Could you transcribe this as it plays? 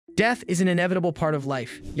Death is an inevitable part of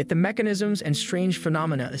life, yet the mechanisms and strange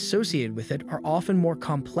phenomena associated with it are often more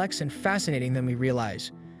complex and fascinating than we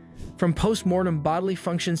realize. From post-mortem bodily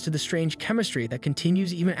functions to the strange chemistry that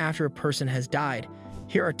continues even after a person has died,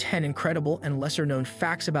 here are 10 incredible and lesser-known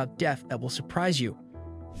facts about death that will surprise you.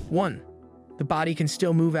 1. The body can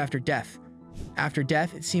still move after death. After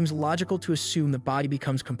death, it seems logical to assume the body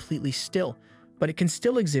becomes completely still, but it can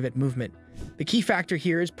still exhibit movement. The key factor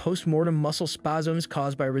here is post-mortem muscle spasms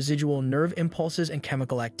caused by residual nerve impulses and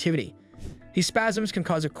chemical activity. These spasms can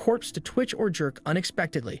cause a corpse to twitch or jerk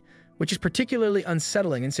unexpectedly, which is particularly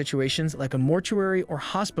unsettling in situations like a mortuary or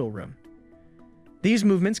hospital room. These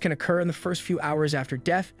movements can occur in the first few hours after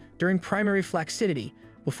death during primary flaccidity,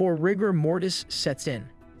 before rigor mortis sets in.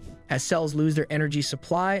 As cells lose their energy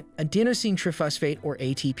supply, adenosine triphosphate or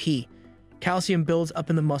ATP, calcium builds up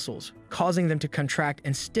in the muscles, causing them to contract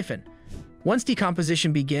and stiffen. Once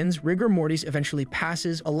decomposition begins, rigor mortis eventually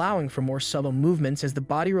passes, allowing for more subtle movements as the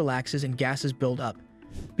body relaxes and gases build up.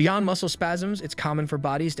 Beyond muscle spasms, it's common for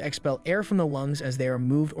bodies to expel air from the lungs as they are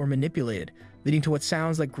moved or manipulated, leading to what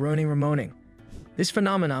sounds like groaning or moaning. This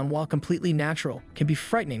phenomenon, while completely natural, can be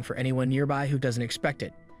frightening for anyone nearby who doesn't expect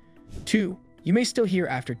it. 2. You may still hear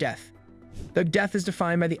after death. Though death is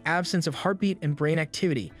defined by the absence of heartbeat and brain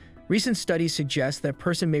activity, recent studies suggest that a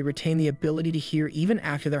person may retain the ability to hear even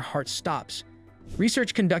after their heart stops.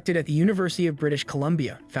 Research conducted at the University of British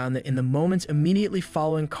Columbia found that in the moments immediately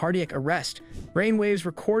following cardiac arrest, brainwaves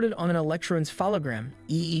recorded on an electroencephalogram,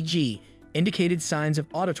 EEG, indicated signs of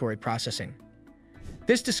auditory processing.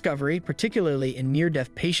 This discovery, particularly in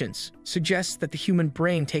near-death patients, suggests that the human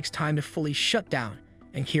brain takes time to fully shut down,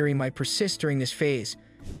 and hearing might persist during this phase.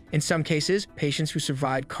 In some cases, patients who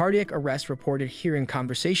survived cardiac arrest reported hearing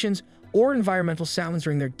conversations or environmental sounds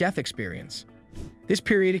during their death experience. This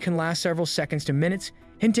period can last several seconds to minutes,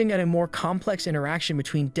 hinting at a more complex interaction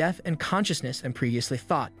between death and consciousness than previously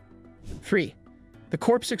thought. 3. The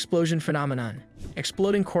corpse explosion phenomenon.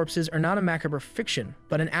 Exploding corpses are not a macabre fiction,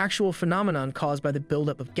 but an actual phenomenon caused by the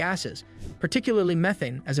buildup of gases, particularly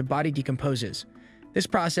methane, as a body decomposes. This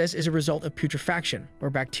process is a result of putrefaction, where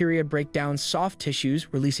bacteria break down soft tissues,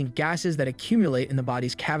 releasing gases that accumulate in the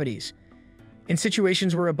body's cavities. In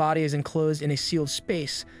situations where a body is enclosed in a sealed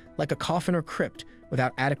space, like a coffin or crypt,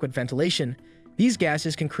 without adequate ventilation, these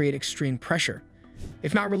gases can create extreme pressure.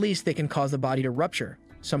 If not released, they can cause the body to rupture,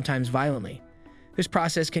 sometimes violently. This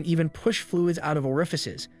process can even push fluids out of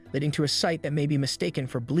orifices, leading to a site that may be mistaken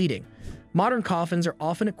for bleeding. Modern coffins are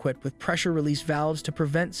often equipped with pressure release valves to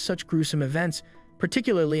prevent such gruesome events,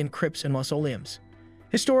 particularly in crypts and mausoleums.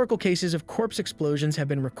 Historical cases of corpse explosions have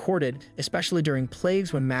been recorded, especially during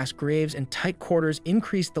plagues when mass graves and tight quarters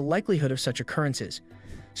increased the likelihood of such occurrences.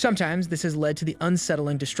 Sometimes this has led to the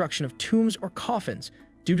unsettling destruction of tombs or coffins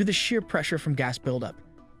due to the sheer pressure from gas buildup.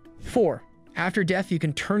 4. After death, you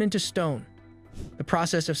can turn into stone. The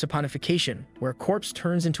process of saponification, where a corpse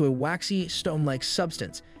turns into a waxy, stone-like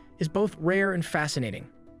substance, is both rare and fascinating.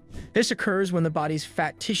 This occurs when the body's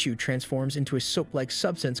fat tissue transforms into a soap-like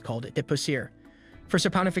substance called adipocere. For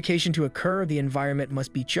saponification to occur, the environment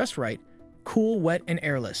must be just right: cool, wet, and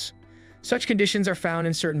airless. Such conditions are found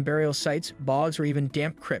in certain burial sites, bogs, or even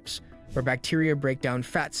damp crypts, where bacteria break down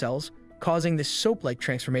fat cells, causing this soap-like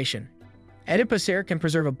transformation. Adipocere can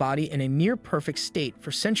preserve a body in a near-perfect state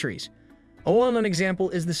for centuries. A well-known example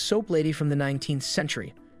is the soap lady from the 19th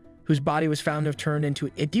century, whose body was found to have turned into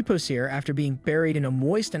adipocere after being buried in a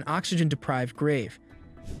moist and oxygen-deprived grave.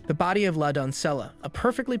 The body of La Doncella, a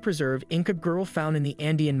perfectly preserved Inca girl found in the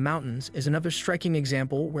Andean mountains, is another striking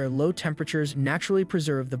example where low temperatures naturally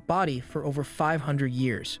preserve the body for over 500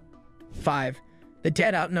 years. 5. The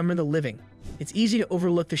dead outnumber the living. It's easy to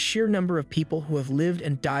overlook the sheer number of people who have lived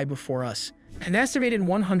and died before us. An estimated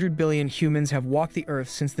 100 billion humans have walked the Earth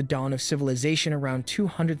since the dawn of civilization around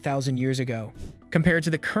 200,000 years ago. Compared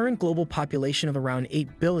to the current global population of around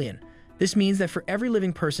 8 billion, this means that for every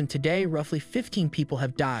living person today, roughly 15 people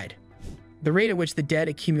have died. The rate at which the dead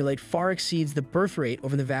accumulate far exceeds the birth rate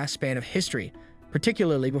over the vast span of history,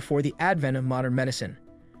 particularly before the advent of modern medicine.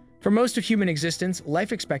 For most of human existence,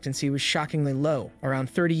 life expectancy was shockingly low,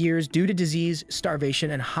 around 30 years, due to disease,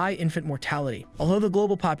 starvation, and high infant mortality. Although the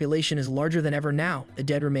global population is larger than ever now, the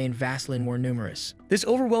dead remain vastly more numerous. This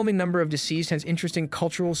overwhelming number of deceased has interesting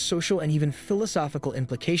cultural, social, and even philosophical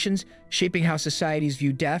implications, shaping how societies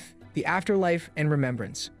view death, the afterlife, and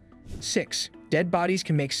remembrance. 6. Dead bodies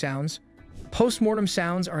can make sounds. Post-mortem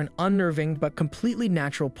sounds are an unnerving but completely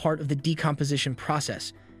natural part of the decomposition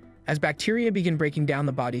process. As bacteria begin breaking down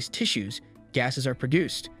the body's tissues, gases are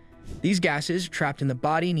produced. These gases, trapped in the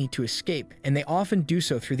body, need to escape, and they often do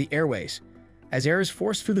so through the airways. As air is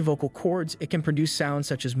forced through the vocal cords, it can produce sounds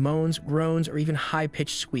such as moans, groans, or even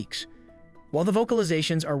high-pitched squeaks. While the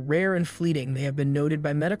vocalizations are rare and fleeting, they have been noted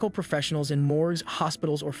by medical professionals in morgues,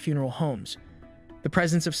 hospitals, or funeral homes. The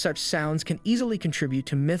presence of such sounds can easily contribute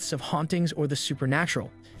to myths of hauntings or the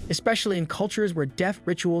supernatural, especially in cultures where death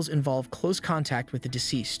rituals involve close contact with the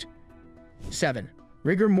deceased. 7.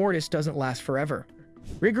 Rigor mortis doesn't last forever.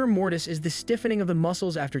 Rigor mortis is the stiffening of the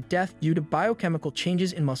muscles after death due to biochemical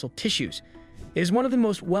changes in muscle tissues. It is one of the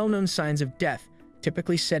most well-known signs of death,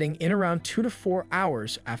 typically setting in around 2 to 4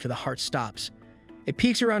 hours after the heart stops. It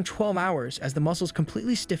peaks around 12 hours as the muscles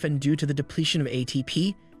completely stiffen due to the depletion of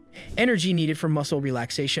ATP, energy needed for muscle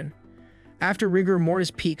relaxation. After rigor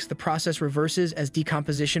mortis peaks, the process reverses as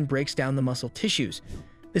decomposition breaks down the muscle tissues.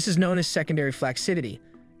 This is known as secondary flaccidity,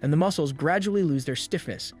 and the muscles gradually lose their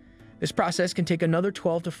stiffness. This process can take another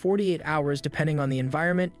 12 to 48 hours depending on the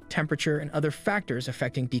environment, temperature, and other factors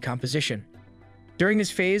affecting decomposition. During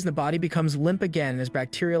this phase, the body becomes limp again as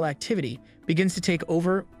bacterial activity begins to take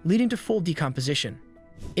over, leading to full decomposition.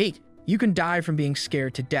 8. You can die from being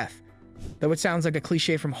scared to death. Though it sounds like a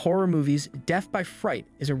cliche from horror movies, death by fright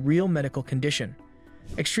is a real medical condition.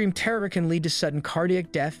 Extreme terror can lead to sudden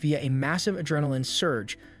cardiac death via a massive adrenaline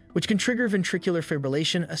surge, which can trigger ventricular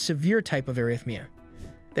fibrillation, a severe type of arrhythmia.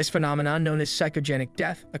 This phenomenon, known as psychogenic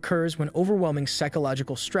death, occurs when overwhelming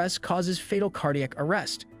psychological stress causes fatal cardiac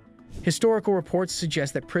arrest. Historical reports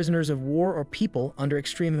suggest that prisoners of war or people under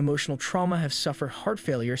extreme emotional trauma have suffered heart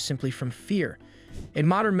failure simply from fear. In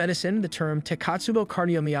modern medicine, the term Takotsubo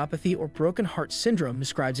cardiomyopathy or broken heart syndrome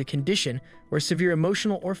describes a condition where severe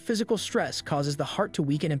emotional or physical stress causes the heart to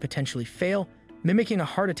weaken and potentially fail, mimicking a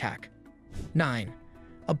heart attack. 9.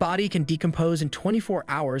 A body can decompose in 24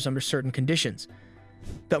 hours under certain conditions.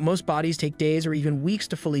 Though most bodies take days or even weeks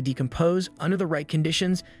to fully decompose, under the right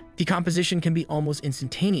conditions, decomposition can be almost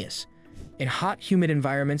instantaneous. In hot, humid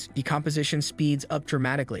environments, decomposition speeds up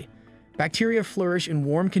dramatically. Bacteria flourish in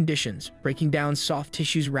warm conditions, breaking down soft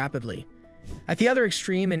tissues rapidly. At the other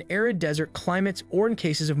extreme, in arid desert climates or in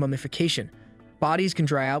cases of mummification, bodies can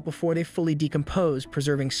dry out before they fully decompose,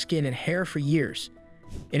 preserving skin and hair for years.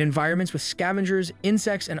 In environments with scavengers,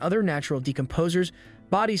 insects, and other natural decomposers,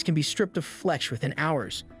 bodies can be stripped of flesh within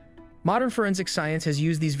hours. Modern forensic science has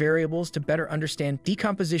used these variables to better understand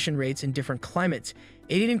decomposition rates in different climates,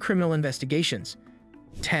 aiding in criminal investigations.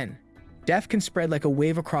 10. Death can spread like a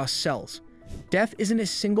wave across cells. Death isn't a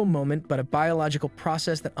single moment, but a biological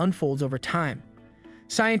process that unfolds over time.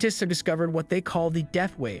 Scientists have discovered what they call the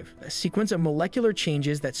death wave, a sequence of molecular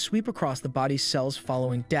changes that sweep across the body's cells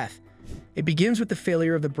following death. It begins with the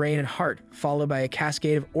failure of the brain and heart, followed by a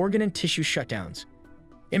cascade of organ and tissue shutdowns.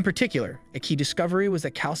 In particular, a key discovery was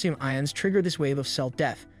that calcium ions trigger this wave of cell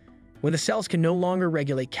death. When the cells can no longer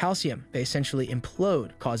regulate calcium, they essentially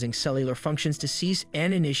implode, causing cellular functions to cease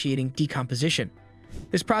and initiating decomposition.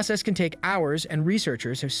 This process can take hours, and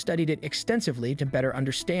researchers have studied it extensively to better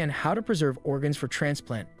understand how to preserve organs for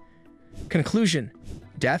transplant. Conclusion: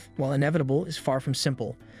 death, while inevitable, is far from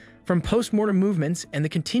simple. From post-mortem movements and the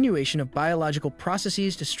continuation of biological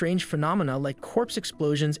processes to strange phenomena like corpse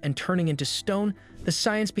explosions and turning into stone, the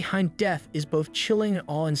science behind death is both chilling and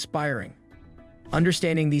awe-inspiring.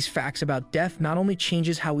 Understanding these facts about death not only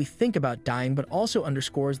changes how we think about dying, but also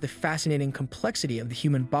underscores the fascinating complexity of the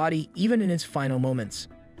human body, even in its final moments.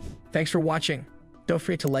 Thanks for watching. Don't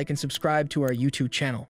forget to like and subscribe to our YouTube channel.